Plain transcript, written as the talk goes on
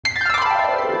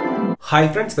Hi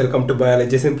friends, welcome to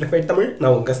Biology Simplified Tamil.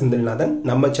 நான் உங்க செந்தில்நாதன்.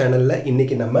 நம்ம சேனல்ல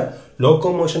இன்னைக்கு நம்ம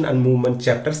Locomotion and Movement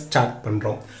chapter start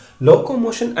பண்றோம்.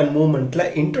 Locomotion and Movementல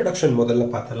introduction முதல்ல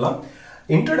பார்த்தலாம்.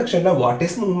 Introductionல what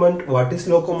is movement, what is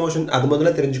locomotion அது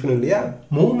முதல்ல தெரிஞ்சுக்கணும் இல்லையா?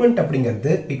 Movement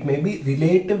அப்படிங்கிறது it may be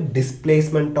relative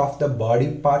displacement of the body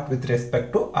part with respect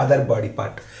to other body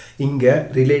part. இங்க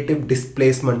relative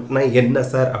displacementனா என்ன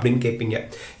சார் அப்படின்னு கேட்பீங்க.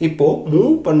 இப்போ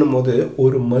மூவ் பண்ணும்போது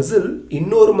ஒரு மசில்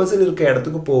இன்னொரு மசில் இருக்க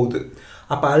இடத்துக்கு போகுது.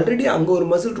 அப்ப ஆல்ரெடி அங்க ஒரு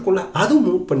மசில் இருக்கும்ல அது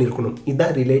மூவ் பண்ணிருக்கணும்.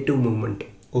 இதான் ரிலேட்டிவ் மூவ்மெண்ட்.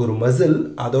 ஒரு மசில்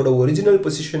அதோட ஒரிஜினல்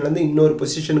பொசிஷன்ல இருந்து இன்னொரு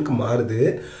பொசிஷனுக்கு மாறுது.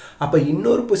 அப்ப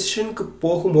இன்னொரு பொசிஷனுக்கு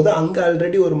போகும்போது அங்க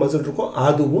ஆல்ரெடி ஒரு மசில் இருக்கும்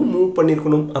அதுவும் மூவ்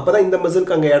பண்ணிருக்கணும். அப்பதான் இந்த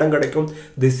மசிலுக்கு அங்க இடம் கிடைக்கும்.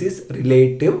 This is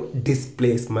relative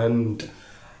displacement.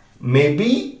 Maybe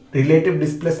relative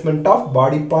displacement of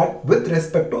body part with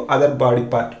respect to other body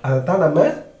part. அதான் நம்ம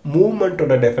மூவ்மெண்ட்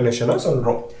ஓட டெஃபினிஷனா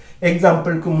சொல்றோம்.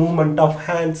 எக்ஸாம்பிளுக்கு movement of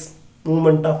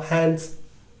hands.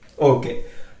 Okay.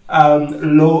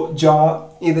 Low ஜா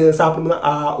இது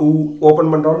சாப்பிடும்போது ஓப்பன்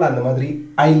பண்றோம்ல அந்த மாதிரி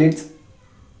ஐலிட்ஸ்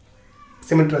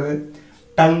சிமிட்றது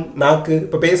டங் நாக்கு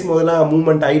இப்போ பேசும்போதெல்லாம்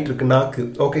மூவ்மெண்ட் ஆயிட்டு இருக்கு நாக்கு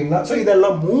ஓகேங்களா. ஸோ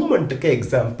இதெல்லாம் மூவ்மெண்ட்டுக்கு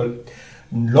எக்ஸாம்பிள்.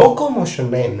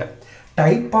 லோகோமோஷன்னா என்ன?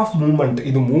 Type of movement.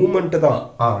 இது மூவ்மெண்ட் தான்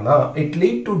ஆனால் it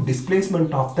lead to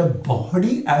displacement of the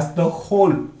body as the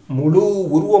whole. முழு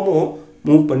உருவமும்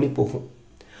மூவ் பண்ணி போகும்.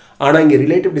 ஆனால் இங்கே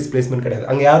ரிலேட்டிவ் டிஸ்பிளேஸ்மெண்ட் கிடையாது.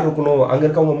 அங்கே யார் இருக்கணும் அங்கே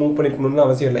இருக்கவங்க மூவ் பண்ணிக்கணும்னு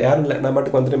அவசியம் இல்லை. யாரும் இல்லை நான்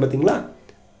மட்டும் வந்துட்டேன் பார்த்தீங்களா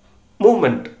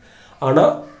மூவ்மெண்ட்.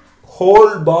 ஆனால்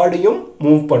ஹோல் பாடியும்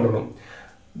மூவ் பண்ணணும்.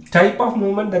 Type of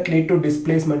movement that lead to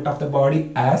displacement of the body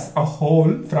as a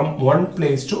whole from one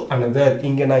place to another.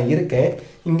 இங்க நான் இருக்கேன்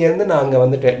இங்க இருந்து நான் அங்க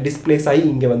வந்துட்டேன் டிஸ்பிளேஸ் ஆகி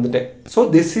இங்க வந்துட்டேன். So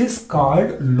this is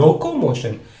called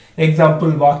locomotion.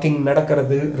 Example walking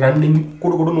நடக்கிறது, running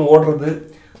குடுகுடுன்னு ஓடுறது,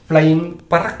 flying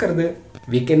பறக்கிறது.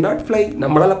 We cannot fly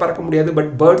நம்மளால பறக்க முடியாது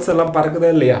பட் birds எல்லாம்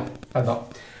பறக்குதா இல்லையா அதான்.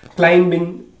 Climbing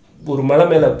ஒரு மலை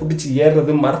மேல பிடிச்சி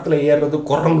ஏறுறது, மரத்துல ஏறுறது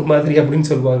குரங்கு மாதிரி அப்படின்னு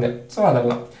சொல்லுவாங்க. ஸோ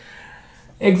அதெல்லாம்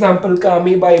எக்ஸாம்பிளுக்கு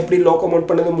அமீபா எப்படி லோகோமோட்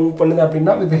பண்ணுது மூவ் பண்ணுது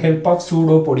அப்படின்னா with help of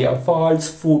pseudopodia. Falls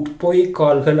food பொய்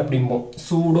கால்கள் அப்படிம்போம்.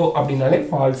 சூடோ அப்படின்னாலே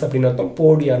ஃபால்ஸ் அப்படின்னு அர்த்தம்,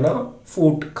 போடியானா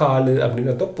ஃபுட் காலு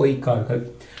அப்படின்னு அர்த்தம், பொய் கால்கள்.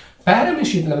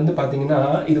 பேரமிஷியத்தில் வந்து பார்த்தீங்கன்னா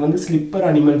இது வந்து ஸ்லிப்பர்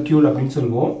அனிமல் கியூல் அப்படின்னு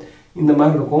சொல்லுவோம். இந்த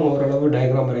மாதிரி இருக்கும். ஓரளவு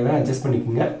டயக்ராம் வரையலாம் அட்ஜஸ்ட்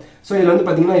பண்ணிக்கோங்க. ஸோ இதில் வந்து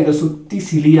பார்த்தீங்கன்னா இதை சுற்றி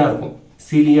சிலியாக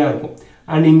இருக்கும்.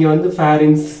 அண்ட் இங்கே வந்து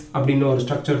ஃபேரிங்ஸ் அப்படின்னு ஒரு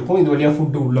ஸ்ட்ரக்சர் இருக்கும். இது வழியாக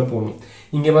ஃபுட்டு உள்ளே போகணும்.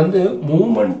 இங்கே வந்து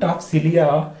movement of சிலியா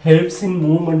helps in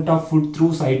movement of food through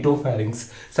சைட்டோஃபேரிங்ஸ்.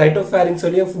 சைட்டோஃபேரிங்ஸ்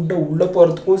வழியாக ஃபுட்டை உள்ளே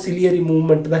போகிறதுக்கும் சிலியரி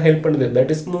மூவ்மெண்ட் தான் ஹெல்ப் பண்ணுது.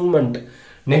 That is movement.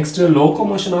 Next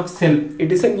locomotion of cell.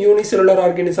 It is a unicellular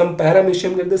organism.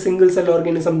 பேராமிஷியம்ங்கிறது single cell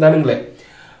organism தானுங்களே.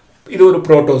 இது ஒரு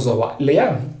புரோட்டோசோவா இல்லையா?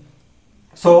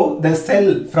 So the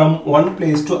sell from one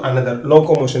place to another.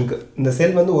 லோகோமோஷனுக்கு இந்த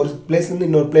செல் வந்து ஒரு பிளேஸ்லேருந்து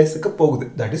இன்னொரு பிளேஸுக்கு போகுது.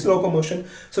 That is locomotion.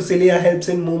 So சிலியா helps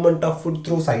in movement of food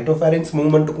through சைட்டோஃபேரிங்ஸ்.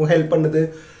 மூவ்மெண்ட்டுக்கும் help பண்ணுது,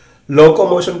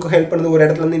 லோகோமோஷனுக்கும் help பண்ணுது, ஒரு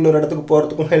இடத்துலேருந்து இன்னொரு இடத்துக்கு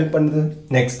போகிறதுக்கும் ஹெல்ப் பண்ணுது.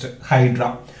 நெக்ஸ்ட்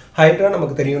ஹைட்ரா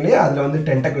நமக்கு தெரியும் இல்லையா? அதில் வந்து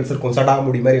டென்டக்கிள்ஸ் இருக்கும்,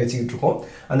 சடாமுடி மாதிரி வச்சுக்கிட்டு இருக்கோம்.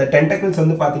 அந்த டென்டக்கிள்ஸ்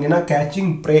வந்து பார்த்தீங்கன்னா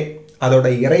கேச்சிங் ப்ரே, அதோட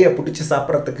இறையை பிடிச்சி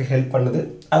சாப்பிட்றதுக்கு ஹெல்ப் பண்ணுது.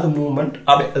 அது மூவ்மெண்ட்.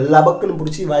 அப்படியே லபக்குன்னு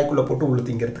பிடிச்சி வாய்க்குள்ளே போட்டு உள்ள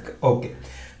திங்கிறதுக்கு. ஓகே.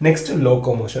 Next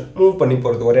locomotion. மூவ் பண்ணி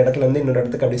போகிறது, ஒரு இடத்துல இருந்து இன்னொரு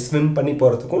இடத்துக்கு அப்படி ஸ்விம் பண்ணி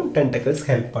போகிறதுக்கும் டென்டக்கிள்ஸ்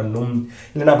ஹெல்ப் பண்ணும்.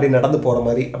 இல்லைன்னா அப்படி நடந்து போகிற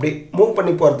மாதிரி அப்படி மூவ்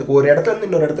பண்ணி போகிறதுக்கு, ஒரு இடத்துல இருந்து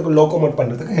இன்னொரு இடத்துக்கு லோகோமோட்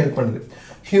பண்ணுறதுக்கு ஹெல்ப் பண்ணுது.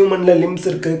 ஹியூமனில் லிம்ஸ்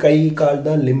இருக்குது, கை கால்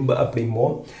தான் லிம்பு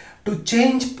அப்படிம்போம். To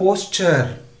change poster.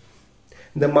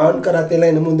 இந்த மான்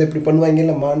கராத்தேலாம் என்னமோ இந்த இப்படி பண்ணுவாங்க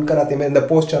இல்லை, மான் கராத்தே மாதிரி இந்த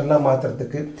போஸ்டர்லாம்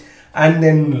மாற்றுறதுக்கு. அண்ட்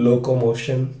தென்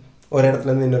லோகோமோஷன், ஒரு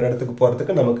இடத்துலேருந்து இன்னொரு இடத்துக்கு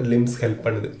போகிறதுக்கு நமக்கு லிம்ஸ் ஹெல்ப்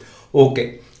பண்ணுது. ஓகே.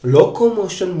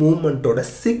 லோகோமோஷன் மூவ்மெண்ட்டோட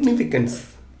சிக்னிஃபிகன்ஸ்,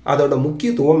 அதோட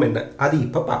முக்கியத்துவம் என்ன அது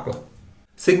இப்போ பார்க்கலாம்.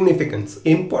 சிக்னிஃபிகன்ஸ்,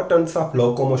 இம்பார்ட்டன்ஸ் ஆஃப்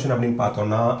லோகோமோஷன் அப்படின்னு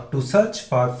பார்த்தோம்னா to search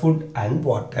for food and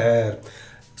water.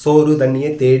 சோறு தண்ணியை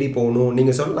தேடி போகணும்.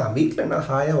 நீங்கள் சொல்லலாம் வீட்டில் நான்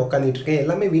ஹாயாக உட்காந்துட்டு இருக்கேன்,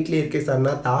 எல்லாமே வீட்டிலே இருக்கேன் சார்,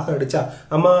 நான் தாகம் அடிச்சா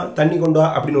அம்மா தண்ணி கொண்டு வா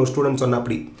அப்படின்னு ஒரு ஸ்டூடெண்ட் சொன்னா.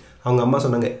 அப்படி அவங்க அம்மா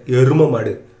சொன்னாங்க எரும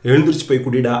மாடு எழுந்திரிச்சு போய்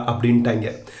குடிடா அப்படின்ட்டாங்க.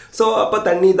 ஸோ அப்போ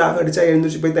தண்ணி தாகம் அடித்தா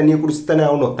எழுந்திரிச்சு போய் தண்ணியை குடிச்சு தானே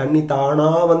ஆகணும். தண்ணி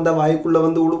தானாக வந்த வாய்க்குள்ளே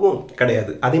வந்து விழுவும்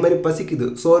கிடையாது. அதே மாதிரி பசிக்குது,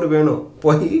 சோறு வேணும்,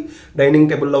 போய் டைனிங்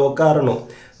டேபிளில் உட்காரணும்,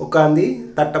 உட்காந்து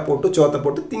தட்டை போட்டு சோத்தை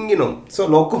போட்டு திங்கணும். So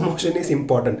locomotion is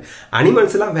important.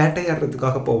 அனிமல்ஸ்லாம்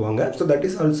வேட்டையாடுறதுக்காக போவாங்க. So that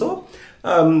is also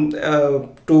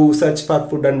to search for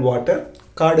food and water.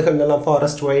 காடுகள்லாம்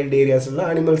forest wild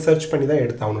ஏரியாஸ்லாம் animal search பண்ணி தான்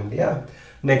எடுத்தாகணும் இல்லையா?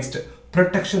 Next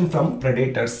protection from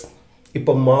predators.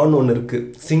 இப்போ மான் ஒன்று இருக்குது,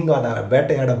 சிங்காட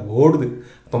வேட்டையாட ஓடுது.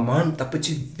 இப்போ மான்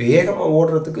தப்பிச்சு வேகமாக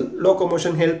ஓடுறதுக்கு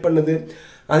லோகோமோஷன் ஹெல்ப் பண்ணுது.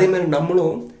 அதே மாதிரி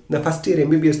நம்மளும் இந்த ஃபஸ்ட் இயர்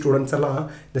எம்பிபிஎஸ் ஸ்டூடெண்ட்ஸ் எல்லாம்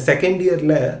இந்த செகண்ட்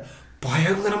இயரில்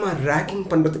பயங்கரமாக ரேக்கிங்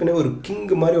பண்ணுறதுக்குன்னே ஒரு கிங்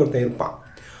மாதிரி ஒருத்தன் இருப்பான்.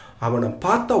 அவனை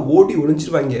பார்த்தா ஓடி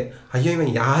ஒளிஞ்சிருவாங்க. ஐயோ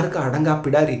இவன் யாருக்கு அடங்கா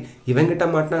பிடாரி, இவங்கிட்ட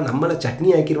மாட்டினா நம்மளை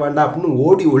சட்னி ஆக்கிடுவாண்டா அப்படின்னு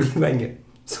ஓடி ஒளிவாங்க.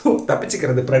 ஸோ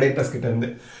தப்பிச்சுக்கிறது ப்ரெடேட்டர்ஸ் கிட்ட இருந்து.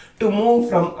 To move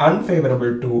from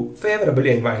unfavourable to favourable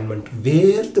environment.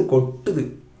 வேர்த்து கொட்டுது.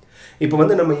 இப்போ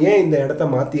வந்து நம்ம ஏன் இந்த இடத்த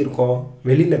மாற்றிருக்கோம்?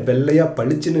 வெளியில் வெள்ளையாக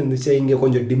பளிச்சுன்னு இருந்துச்சு, இங்கே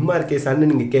கொஞ்சம் டிம்மாக இருக்கே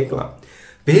சார்னு நீங்கள் கேட்கலாம்.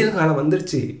 வெயில் காலம்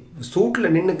வந்துருச்சு.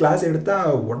 சூட்டில் நின்று கிளாஸ்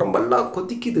எடுத்தால் உடம்பெல்லாம்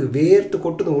கொதிக்குது, வேர்த்து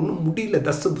கொட்டுது, ஒன்றும் முடியல,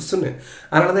 தசு புசுன்னு.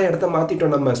 அதனால தான் இடத்த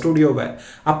மாற்றிட்டோம் நம்ம ஸ்டூடியோவை.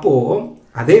 அப்போது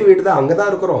அதே வீடு தான், அங்கே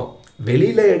தான் இருக்கிறோம்.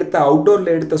 வெளியில் எடுத்த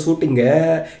அவுட்டோரில் எடுத்த ஷூட்டிங்கை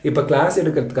இப்போ கிளாஸ்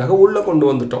எடுக்கிறதுக்காக உள்ளே கொண்டு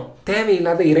வந்துட்டோம்.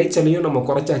 தேவையில்லாத இறைச்சலையும் நம்ம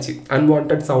குறைச்சாச்சு,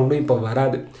 அன்வான்ட் சவுண்டும் இப்போ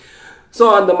வராது. ஸோ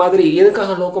அந்த மாதிரி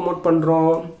எதுக்காக லோகோமோட்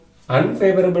பண்ணுறோம்?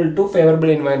 Unfavourable to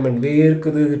favourable environment.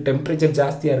 வேர்க்குது, temperature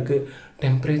ஜாஸ்தியாக இருக்குது,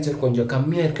 டெம்பரேச்சர் கொஞ்சம்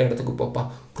கம்மியாக இருக்க இடத்துக்கு போப்பா,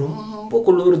 ரொம்ப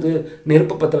குளிருது,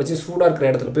 நெருப்பை பற்ற வச்சு சூடாக இருக்கிற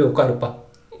இடத்துல போய் உட்காருப்பா.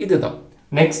 இதுதான்.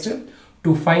 Next,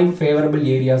 to find favourable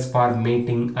areas for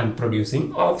matting and producing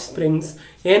of springs.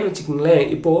 ஏன்னு வச்சுக்கோங்களேன்,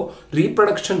 இப்போது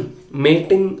reproduction,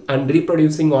 matting and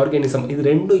reproducing organism இது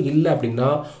ரெண்டும் இல்லை அப்படின்னா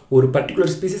ஒரு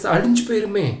பர்டிகுலர் ஸ்பீசிஸ் அழிஞ்சு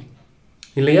போயிருமே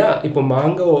இல்லையா? இப்போ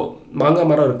மாங்காய்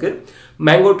மரம் இருக்குது.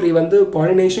 மேங்கோ ட்ரீ வந்து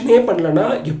பாலினேஷனே பண்ணலன்னா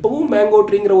எப்போவும் மேங்கோ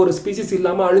ட்ரீங்கிற ஒரு ஸ்பீசிஸ்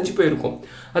இல்லாமல் அழிஞ்சு போயிருக்கும்.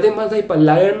 அதே மாதிரி தான் இப்போ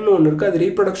லயன்னு ஒன்று இருக்குது, அது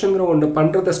ரீப்ரொடக்ஷனுங்கிற ஒன்று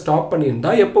பண்ணுறதை ஸ்டாப்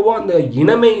பண்ணியிருந்தா எப்போவும் அந்த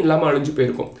இனமே இல்லாமல் அழிஞ்சு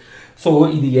போயிருக்கும். ஸோ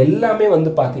இது எல்லாமே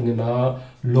வந்து பார்த்தீங்கன்னா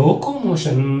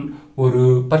லோகோமோஷன் ஒரு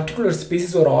பர்டிகுலர்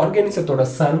ஸ்பீசிஸ், ஒரு ஆர்கானிசத்தோட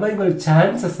சர்வைவல்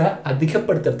சான்சஸை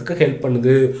அதிகப்படுத்துறதுக்கு ஹெல்ப்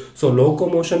பண்ணுது. So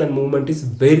locomotion and movement is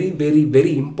very very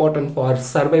very important for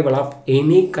survival of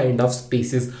any kind of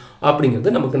species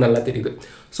அப்படிங்கிறது நமக்கு நல்லா தெரியுது.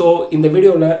 ஸோ இந்த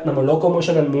வீடியோவில் நம்ம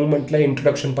லோகோமோஷன் அண்ட் மூவ்மெண்ட்டில்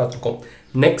இன்ட்ரடக்ஷன் பார்த்துருக்கோம்.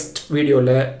 நெக்ஸ்ட்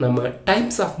வீடியோவில் நம்ம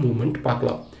டைப்ஸ் ஆஃப் மூவ்மெண்ட்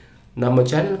பார்க்கலாம். நம்ம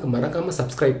சேனலுக்கு மறக்காமல்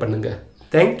சப்ஸ்கிரைப் பண்ணுங்கள்.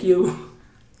 தேங்க்யூ.